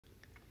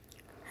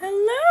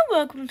Hello,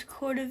 welcome to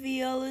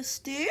Cordiviola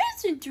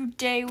Stairs, and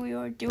today we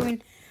are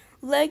doing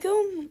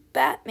Lego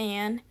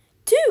Batman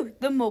 2,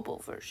 the mobile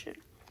version.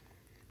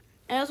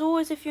 As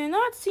always, if you've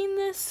not seen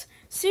this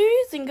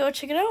series, then go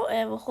check it out. I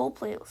have a whole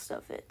playlist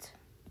of it.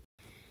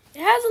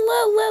 It has a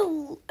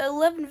little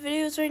 11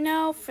 videos right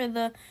now for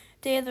the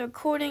day of the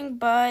recording,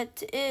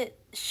 but it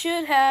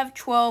should have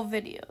 12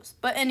 videos.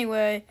 But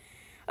anyway,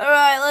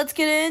 alright, let's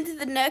get into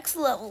the next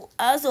level,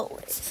 as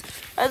always,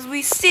 as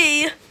we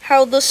see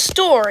how the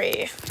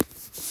story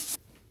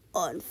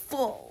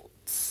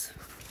unfolds.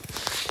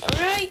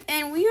 Alright,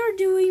 and we are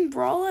doing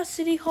Brawl at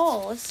City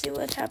Hall. Let's see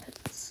what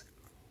happens.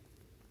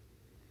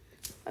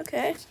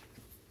 Okay.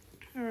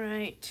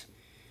 Alright.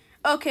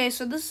 Okay,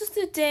 so this is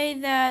the day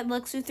that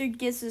Lex Luther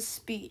gives his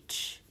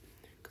speech.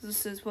 Because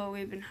this is what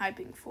we've been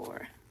hyping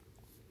for.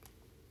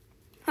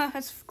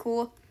 That's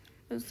cool.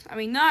 I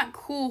mean, not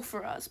cool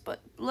for us, but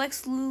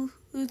Lex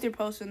Luther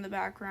posted in the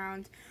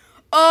background.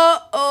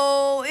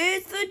 Uh-oh,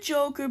 it's the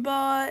Joker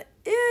bot.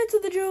 It's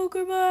the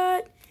Joker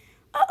bot.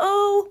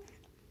 Uh-oh.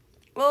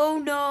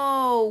 Oh,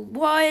 no.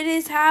 What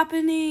is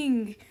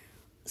happening?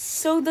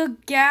 So the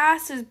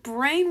gas is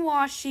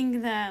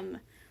brainwashing them.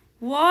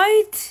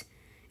 What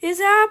is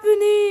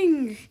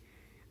happening?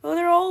 Oh,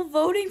 they're all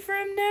voting for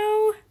him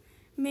now?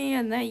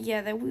 Man,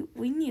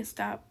 we need to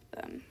stop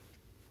them.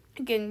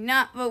 Again,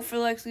 not vote for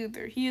Lex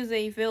Luthor. He is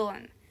a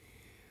villain.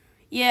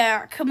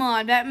 Yeah, come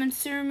on. Batman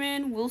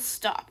Superman will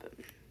stop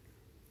him.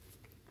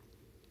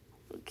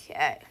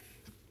 Okay.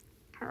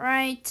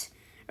 Alright.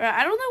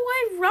 I don't know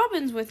why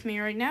Robin's with me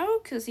right now,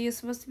 because he is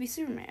supposed to be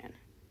Superman.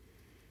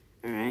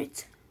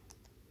 Alright.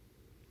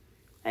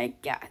 I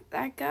got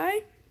that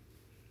guy.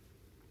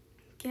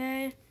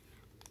 Okay.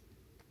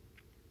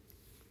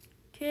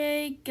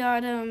 Okay,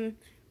 got him.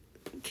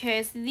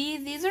 Okay, so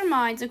these are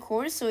mines, of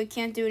course, so we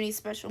can't do any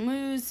special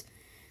moves.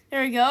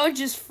 There we go,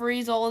 just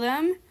freeze all of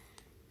them.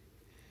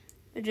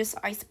 They're just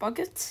ice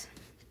buckets.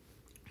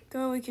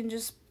 Go, we can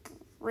just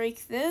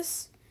break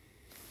this.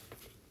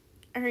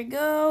 There we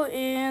go,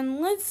 and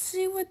let's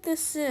see what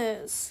this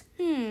is.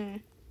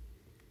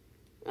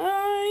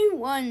 I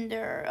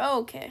wonder.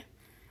 Okay.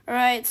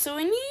 Alright, so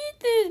we need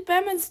the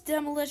Batman's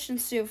demolition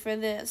suit for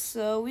this,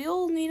 so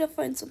we'll need to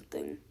find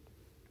something.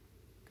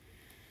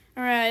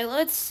 Alright,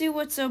 let's see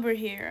what's over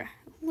here.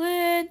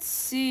 Let's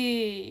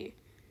see.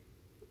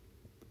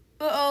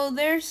 Uh-oh,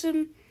 there's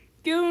some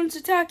goons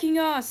attacking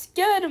us.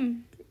 Get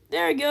them.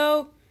 There we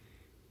go.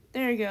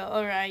 There we go.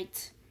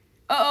 Alright.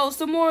 Uh-oh,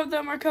 some more of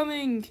them are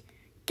coming.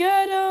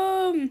 Get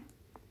them.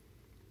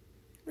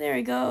 There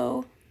we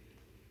go.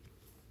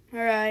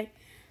 Alright.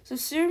 So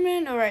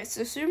Superman, alright,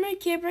 so Superman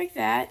can't break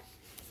that.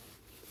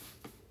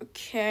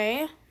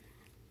 Okay.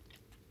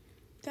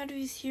 Gotta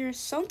be here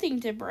something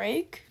to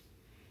break.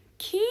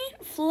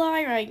 Can't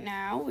fly right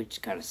now,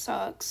 which kind of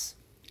sucks.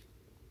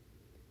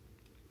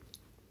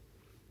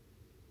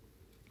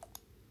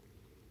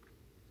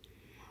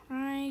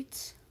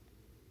 Right.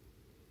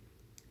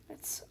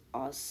 That's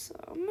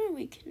awesome.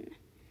 We can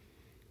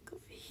go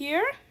over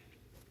here.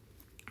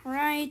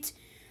 Alright.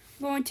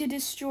 I'm going to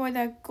destroy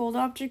that gold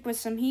object with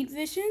some heat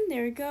vision.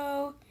 There we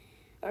go.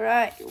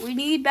 Alright. We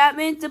need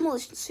Batman's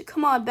demolition suit.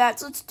 Come on,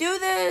 Bats. Let's do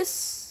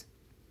this.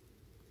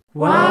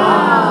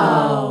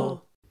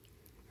 Wow.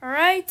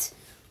 Alright.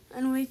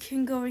 And we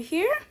can go over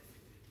here.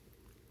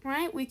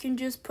 Right. We can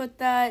just put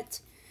that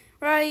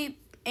right.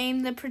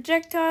 Aim the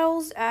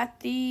projectiles at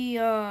the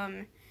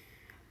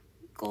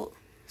gold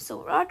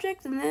silver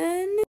object, and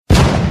then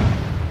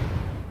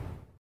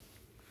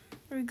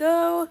there we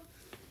go.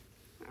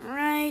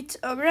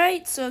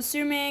 Alright, so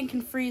Superman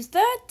can freeze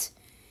that,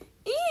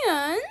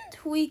 and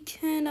we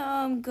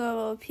can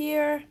go up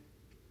here,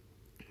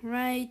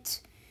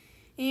 right,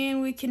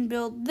 and we can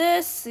build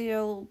this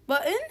little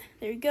button.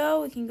 There you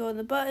go. We can go in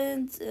the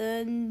buttons,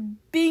 and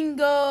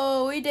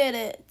bingo, we did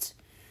it.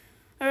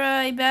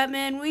 Alright,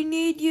 Batman, we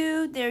need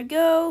you. There you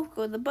go.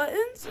 Go to the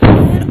buttons.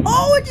 And,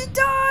 oh, it just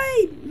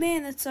died!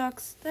 Man, that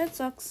sucks. That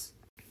sucks.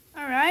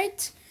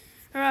 Alright.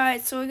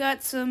 Alright, so we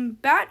got some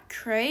bat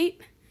crate.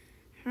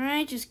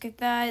 Alright, just get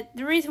that.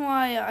 The reason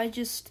why I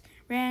just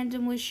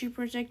randomly shoot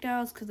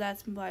projectiles, because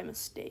that's by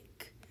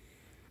mistake.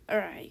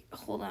 Alright,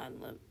 hold on.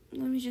 Let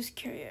me just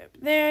carry it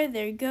up there.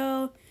 There you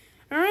go.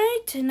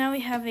 Alright, and now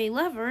we have a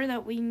lever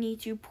that we need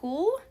to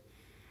pull.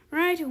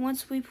 Alright, and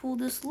once we pull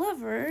this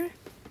lever,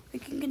 we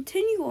can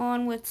continue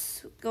on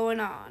what's going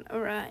on.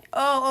 Alright.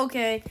 Oh,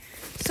 okay.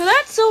 So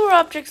that's silver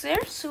objects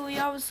there. So we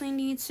obviously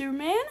need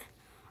Superman.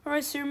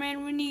 Alright,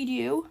 Superman, we need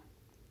you.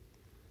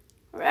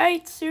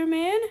 Alright,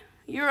 Superman,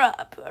 you're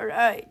up.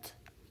 Alright.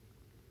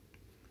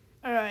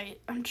 Alright.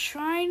 I'm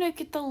trying to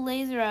get the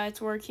laser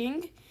eyes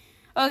working.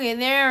 Okay,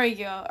 there we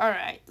go.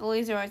 Alright. The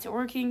laser eyes are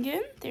working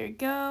again. There we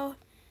go.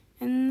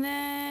 And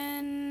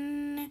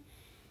then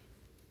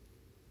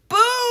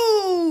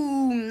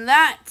boom!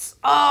 That's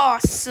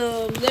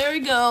awesome. There we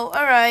go.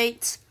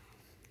 Alright.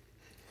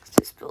 Let's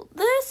just build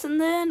this, and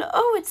then,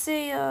 oh, it's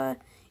a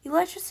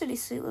electricity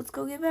suit. Let's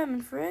go get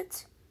Batman for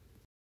it.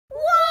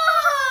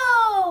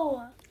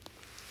 Whoa!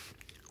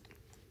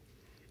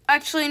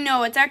 Actually,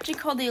 no, it's actually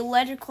called the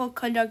electrical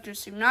conductor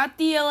suit, not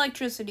the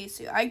electricity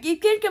suit. I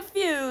keep getting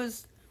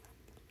confused.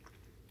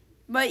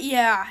 But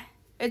yeah,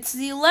 it's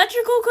the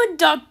electrical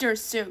conductor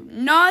suit,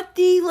 not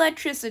the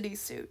electricity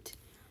suit.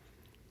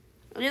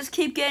 I just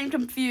keep getting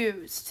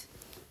confused.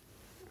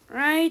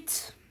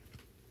 Right?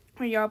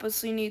 We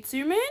obviously need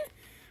Superman.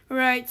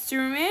 Right,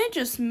 Superman,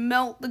 just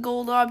melt the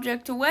gold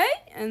object away,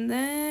 and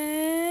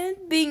then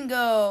bingo.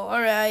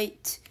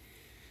 Alright.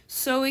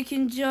 So we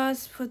can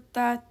just put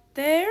that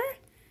there.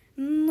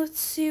 Let's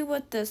see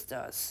what this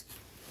does.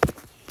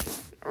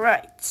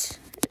 Right.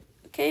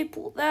 Okay,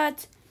 pull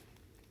that.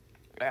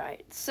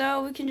 Alright,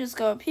 so we can just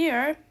go up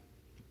here.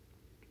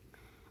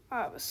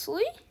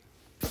 Obviously.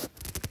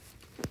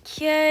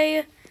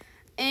 Okay.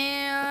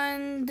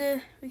 And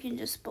we can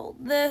just build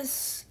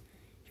this.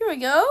 Here we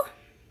go.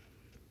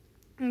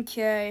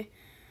 Okay.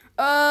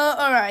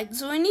 Alright,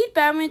 so we need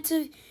Batman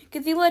to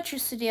get the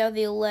electricity out of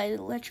the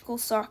electrical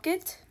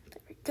socket.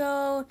 There we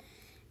go.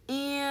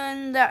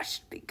 And that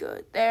should be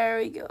good. There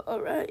we go.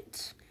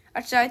 Alright.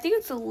 Actually, I think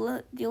it's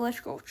the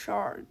electrical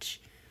charge.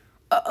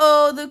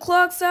 Uh-oh, the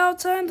clock's out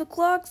time. The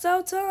clock's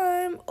out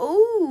time.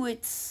 Oh,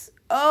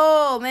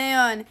 oh,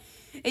 man.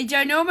 A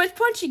ginormous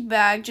punching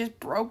bag just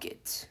broke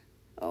it.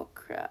 Oh,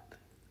 crap.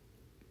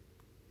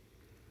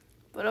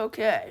 But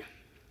okay.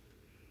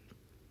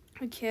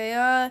 Okay,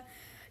 I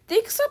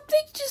think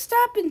something just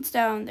happened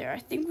down there. I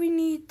think we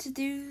need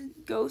to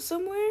go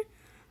somewhere.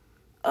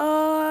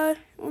 Let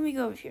me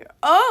go over here.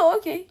 Oh,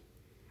 okay.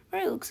 All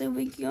right, looks like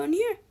we can go in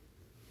here.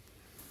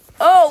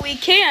 Oh, we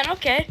can.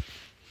 Okay.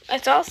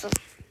 That's awesome.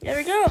 There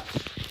we go.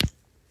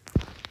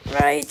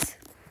 Right.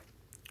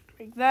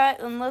 Like that,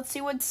 and let's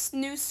see what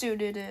new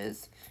suit it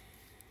is.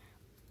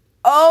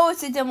 Oh,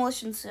 it's a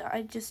demolition suit.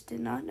 I just did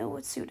not know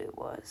what suit it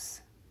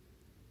was.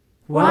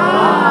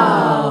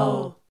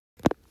 Wow!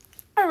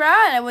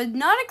 Alright, I was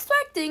not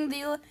expecting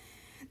the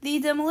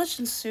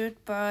demolition suit,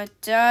 but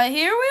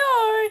here we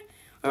are.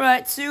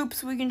 Alright,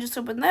 soups, we can just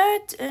open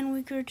that, and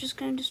we're just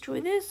gonna destroy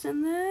this,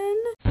 and then...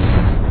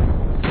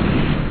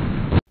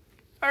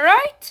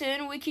 Alright,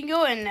 and we can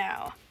go in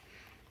now.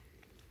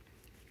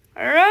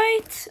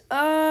 Alright,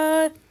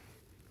 uh-oh,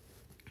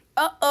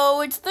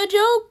 it's the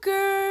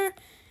Joker.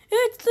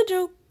 It's the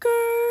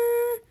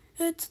Joker.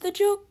 It's the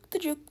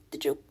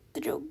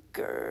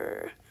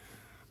Joker.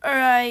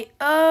 Alright,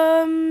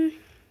 come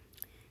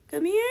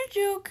here,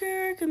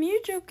 Joker. Come here,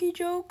 jokey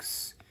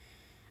jokes.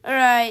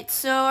 Alright,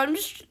 so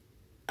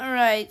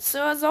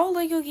so as all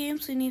Lego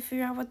games, we need to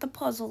figure out what the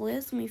puzzle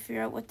is. Let me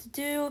figure out what to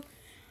do.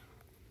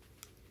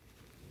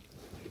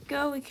 Here we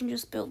go, we can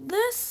just build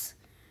this.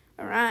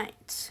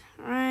 Alright,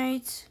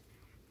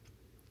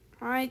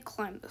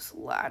 climb this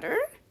ladder.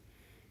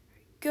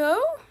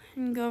 Go,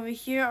 and go over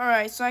here.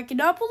 Alright, so I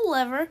cannot pull the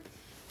lever.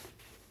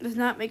 Does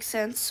not make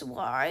sense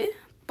why,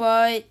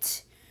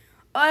 but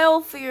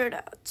I'll figure it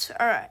out.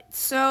 Alright,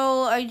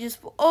 so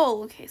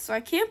okay, so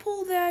I can't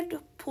pull that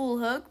pull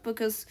hook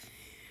because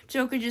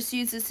Joker just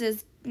uses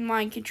his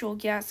mind control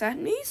gas at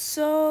me,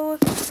 so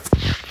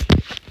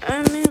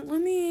let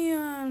me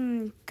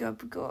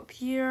go up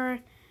here.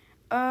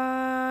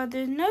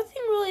 There's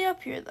nothing really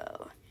up here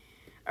though.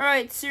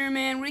 Alright,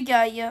 Superman, we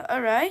got you.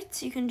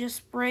 Alright, you can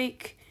just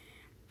break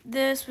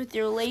this with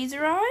your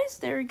laser eyes.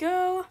 There we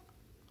go.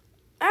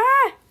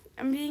 Ah!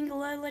 I'm being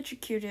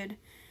electrocuted.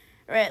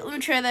 Alright, let me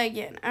try that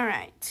again.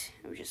 Alright,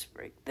 let me just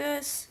break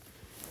this.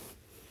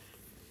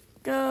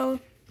 Go.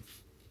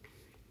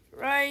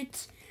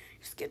 Right.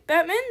 Just get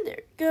Batman. There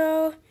we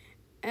go.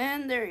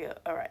 And there you go.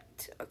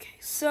 Alright. Okay,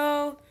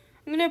 so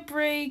I'm gonna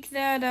break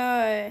that,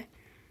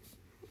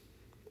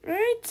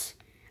 right?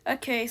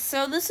 Okay,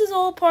 so this is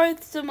all part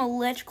of some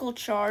electrical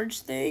charge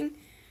thing.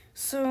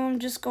 So I'm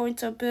just going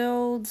to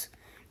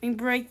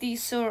break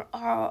these solar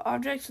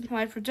objects with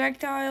my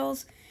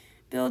projectiles.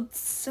 Build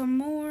some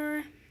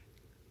more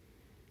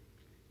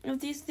of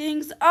these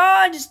things.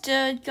 I just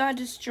got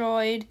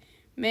destroyed.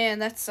 Man,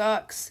 that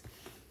sucks.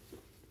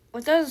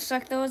 What doesn't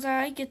suck though is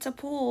I get to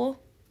pull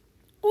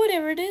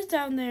whatever it is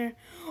down there.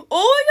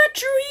 Oh, I got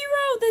True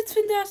Hero. That's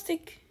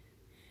fantastic.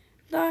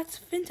 That's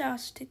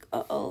fantastic.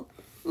 Uh-oh.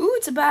 Ooh,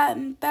 it's a bat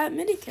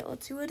mini kit.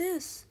 Let's see what it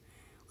is.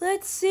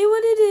 Let's see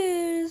what it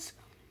is.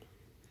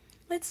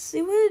 Let's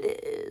see what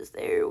it is.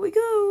 There we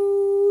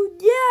go.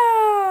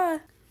 Yeah.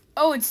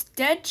 Oh, it's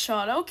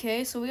Deadshot.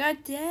 Okay, so we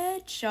got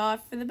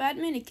Deadshot for the bat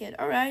mini kit.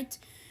 Alright.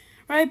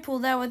 Alright, pull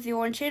that with the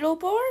orange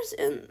handlebars.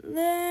 And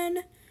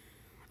then...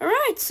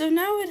 Alright, so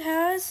now it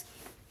has...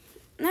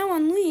 Now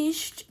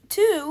unleashed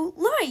 2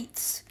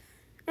 lights.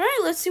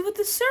 Alright, let's see what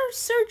the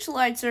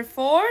searchlights are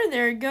for.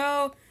 There we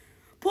go.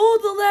 Pull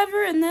the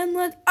lever and then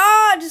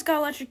I just got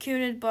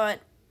electrocuted, but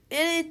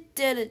it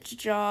did its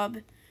job.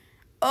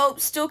 Oh,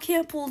 still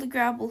can't pull the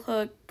grapple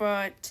hook,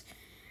 but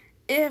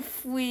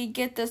if we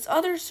get this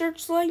other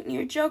searchlight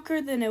near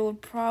Joker, then it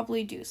would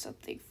probably do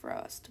something for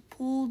us to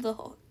pull the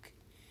hook.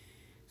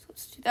 So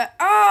let's do that.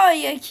 Oh,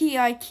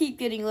 yeah, I keep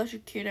getting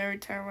electrocuted every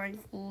time I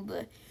pull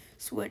the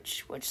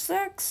switch, which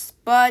sucks.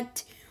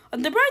 But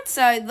on the bright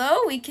side,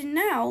 though, we can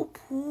now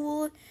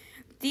pull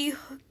the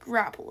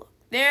grapple hook.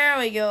 There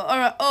we go. All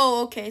right.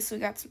 Oh, okay. So we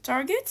got some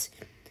targets.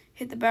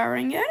 Hit the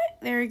battering at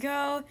it. There we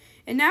go.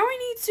 And now we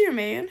need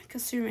Superman,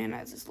 because Superman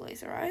has his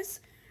laser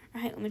eyes.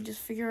 All right, let me just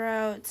figure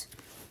out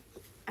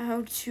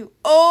how to...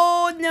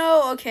 Oh,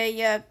 no. Okay,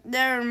 yeah.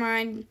 Never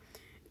mind.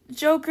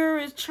 Joker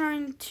is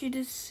trying to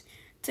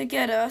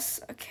get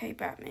us. Okay,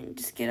 Batman,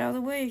 just get out of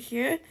the way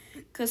here.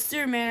 Because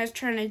Superman is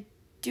trying to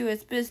do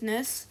his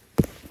business.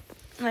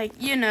 Like,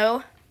 you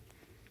know,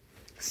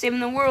 saving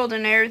the world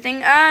and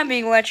everything. I'm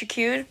being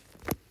electrocuted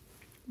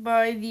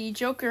by the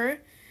Joker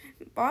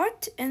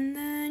bot. And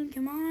then,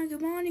 come on,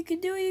 you can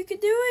do it, you can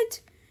do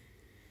it.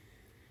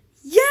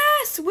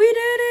 Yes, we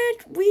did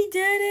it, we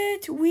did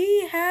it,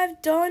 we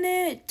have done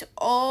it.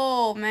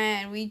 Oh,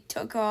 man, we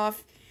took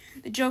off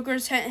the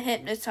Joker's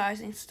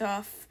hypnotizing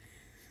stuff.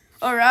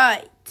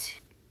 Alright.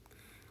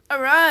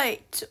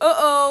 Alright.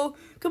 Uh-oh.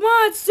 Come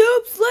on,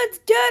 Soups, let's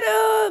get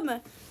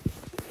him.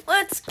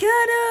 Let's get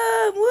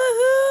him.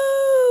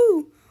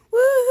 Woohoo.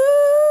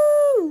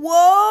 Woohoo.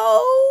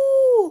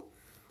 Whoa.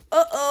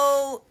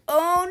 Uh-oh.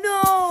 Oh,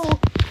 no.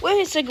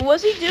 Wait a second,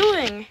 what's he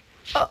doing?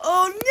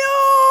 Uh-oh,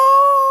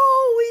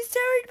 no. He's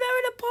tearing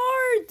Batman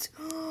apart.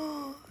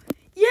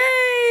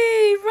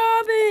 Yay,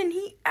 Robin.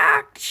 He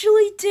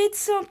actually did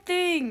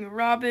something.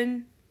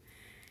 Robin,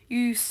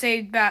 you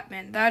saved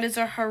Batman. That is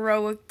a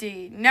heroic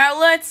deed. Now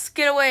let's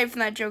get away from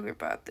that Joker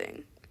bot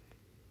thing.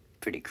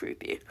 Pretty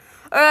creepy.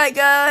 Alright,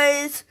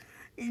 guys.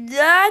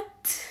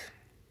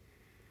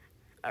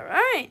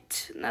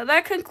 Alright. Now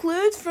that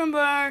concludes from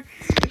our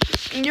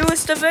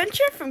newest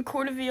adventure from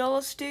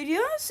Cordiviola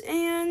Studios.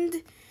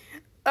 And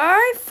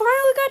I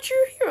finally got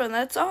your hero. And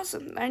that's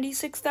awesome.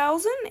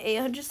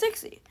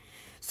 96,860.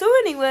 So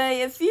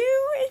anyway, if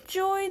you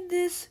enjoyed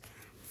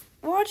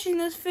watching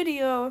this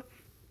video,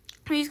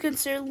 please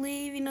consider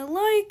leaving a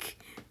like,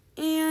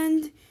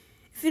 and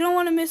if you don't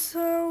want to miss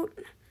out,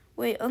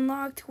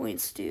 unlocked Wayne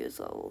Studios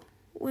level,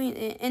 Wayne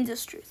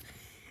Industries.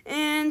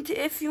 And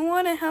if you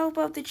want to help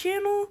out the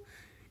channel,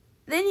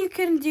 then you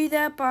can do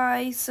that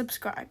by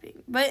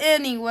subscribing. But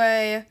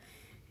anyway,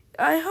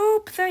 I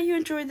hope that you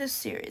enjoyed this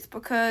series,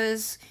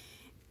 because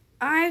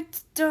I've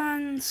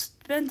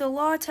spent a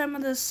lot of time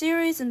on this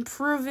series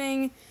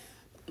improving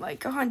my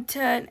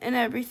content and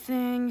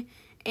everything.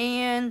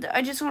 And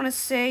I just want to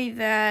say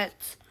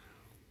that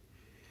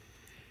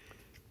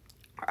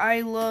I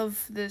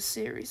love this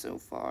series so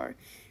far.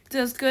 It's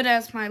as good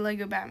as my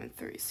Lego Batman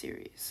 3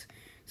 series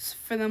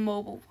for the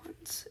mobile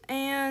ones.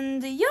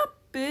 And yep,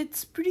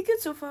 it's pretty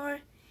good so far.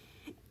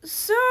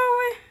 So,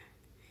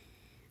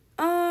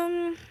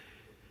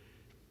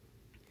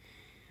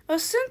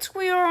 since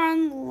we are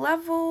on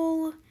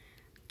level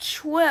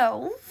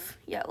 12,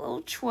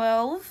 level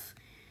 12,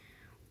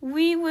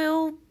 we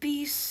will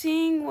be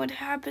seeing what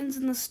happens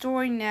in the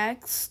story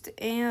next,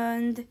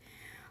 and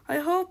I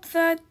hope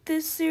that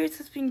this series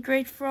has been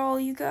great for all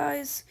you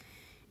guys,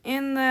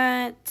 and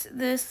that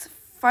this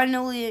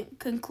finally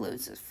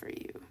concludes it for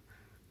you.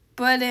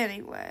 But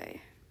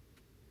anyway,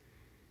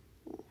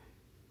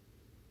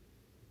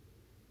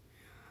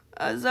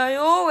 as I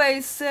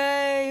always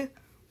say,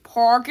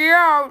 PORGY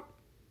out.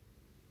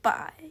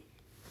 Bye.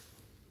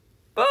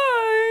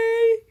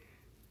 Bye.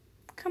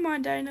 Come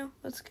on, Dino,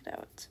 let's get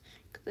out.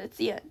 That's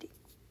the ending.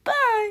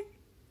 Bye!